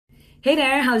Hey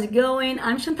there, how's it going?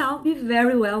 I'm Chantal. Be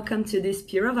very welcome to this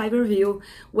PURAVIVE review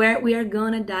where we are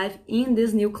gonna dive in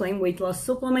this new claim weight loss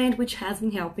supplement which has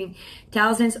been helping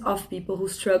thousands of people who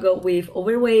struggle with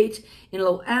overweight and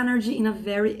low energy in a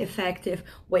very effective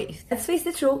way. Let's face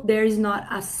the truth, there is not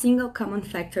a single common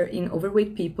factor in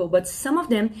overweight people, but some of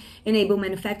them enable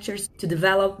manufacturers to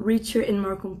develop richer and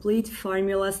more complete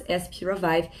formulas as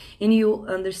PURAVIVE, and you'll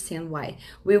understand why.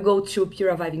 We'll go through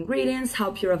PURAVIVE ingredients,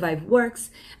 how PURAVIVE works,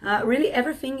 really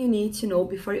everything you need to know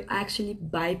before you actually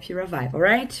buy PURAVIVE,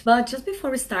 alright? But just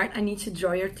before we start, I need to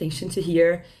draw your attention to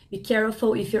here. Be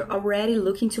careful if you're already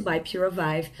looking to buy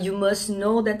PURAVIVE. You must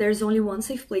know that there's only one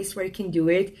safe place where you can do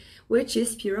it, which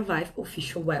is PURAVIVE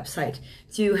official website.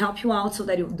 To help you out so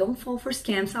that you don't fall for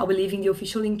scams, I'll be leaving the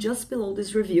official link just below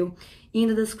this review in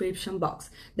the description box.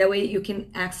 That way you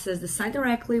can access the site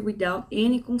directly without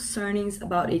any concernings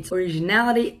about its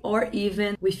originality or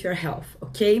even with your health,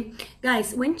 okay?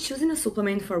 Guys, when choosing a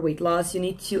supplement for weight loss, you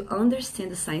need to understand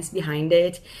the science behind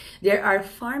it. There are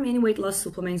far many weight loss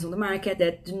supplements on the market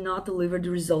that do not deliver the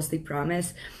results they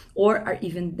promise or are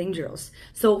even dangerous.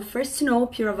 So first to know,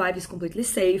 PURAVIVE is completely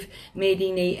safe, made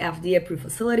in a FDA-approved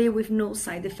facility with no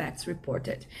side effects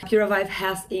reported. PURAVIVE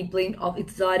has a blend of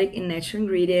exotic and natural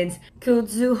ingredients: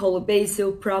 kudzu, holy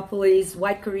basil, propolis,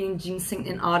 white Korean ginseng,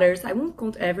 and others. I won't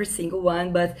count every single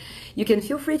one, but you can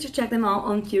feel free to check them out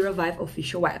on PURAVIVE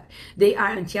official web. They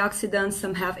are antioxidants,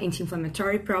 some have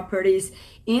anti-inflammatory properties,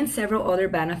 and several other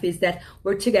benefits that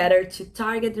work together to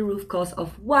target the root cause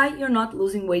of why you're not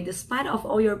losing weight despite of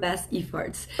all your best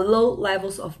efforts. Low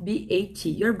levels of BAT,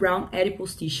 your brown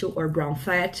adipose tissue or brown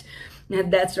fat.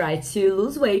 That's right, to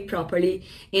lose weight properly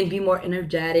and be more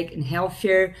energetic and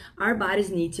healthier, our bodies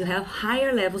need to have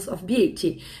higher levels of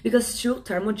BAT, because through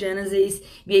thermogenesis,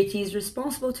 BAT is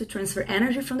responsible to transfer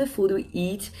energy from the food we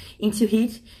eat into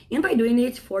heat, and by doing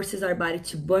it, forces our body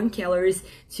to burn calories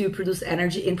to produce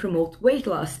energy and promote weight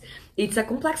loss. It's a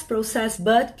complex process,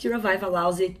 but PURAVIVE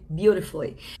allows it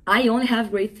beautifully. I only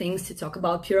have great things to talk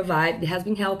about PURAVIVE. It has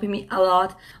been helping me a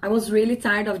lot. I was really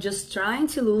tired of just trying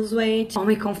to lose weight. All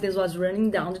my confidence was running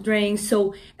down the drain.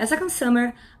 So as a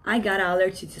consumer, I got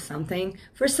alerted to something.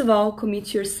 First of all, commit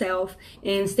to yourself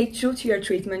and stay true to your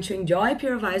treatment to enjoy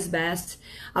PURAVIVE's best.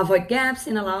 Avoid gaps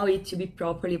and allow it to be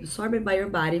properly absorbed by your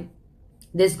body.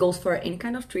 This goes for any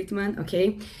kind of treatment,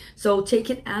 okay? So take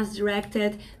it as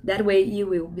directed, that way you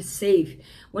will be safe.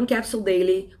 1 capsule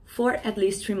daily for at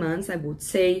least 3 months, I would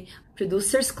say.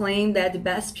 Producers claim that the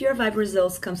best PURAVIVE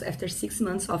results comes after 6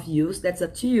 months of use. That's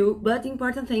up to you, but the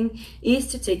important thing is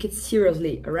to take it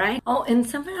seriously, alright? Oh, and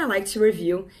something I like to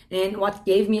review, and what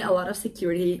gave me a lot of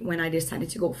security when I decided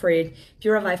to go for it,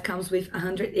 PURAVIVE comes with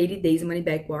 180 days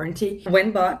money-back warranty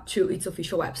when bought through its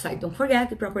official website. Don't forget,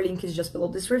 the proper link is just below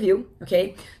this review,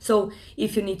 okay? So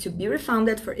if you need to be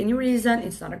refunded for any reason,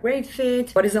 it's not a great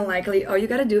fit, what is unlikely, all you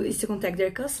gotta do is to contact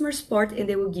their customer support and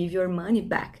they will give your money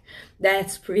back.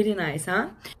 That's pretty nice, huh?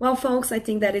 Well, folks, I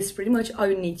think that is pretty much all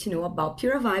you need to know about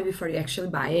PURAVIVE before you actually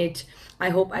buy it. I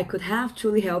hope I could have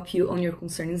truly helped you on your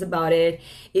concerns about it.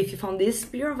 If you found this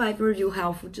PURAVIVE review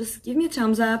helpful, just give me a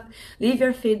thumbs up, leave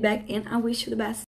your feedback, and I wish you the best.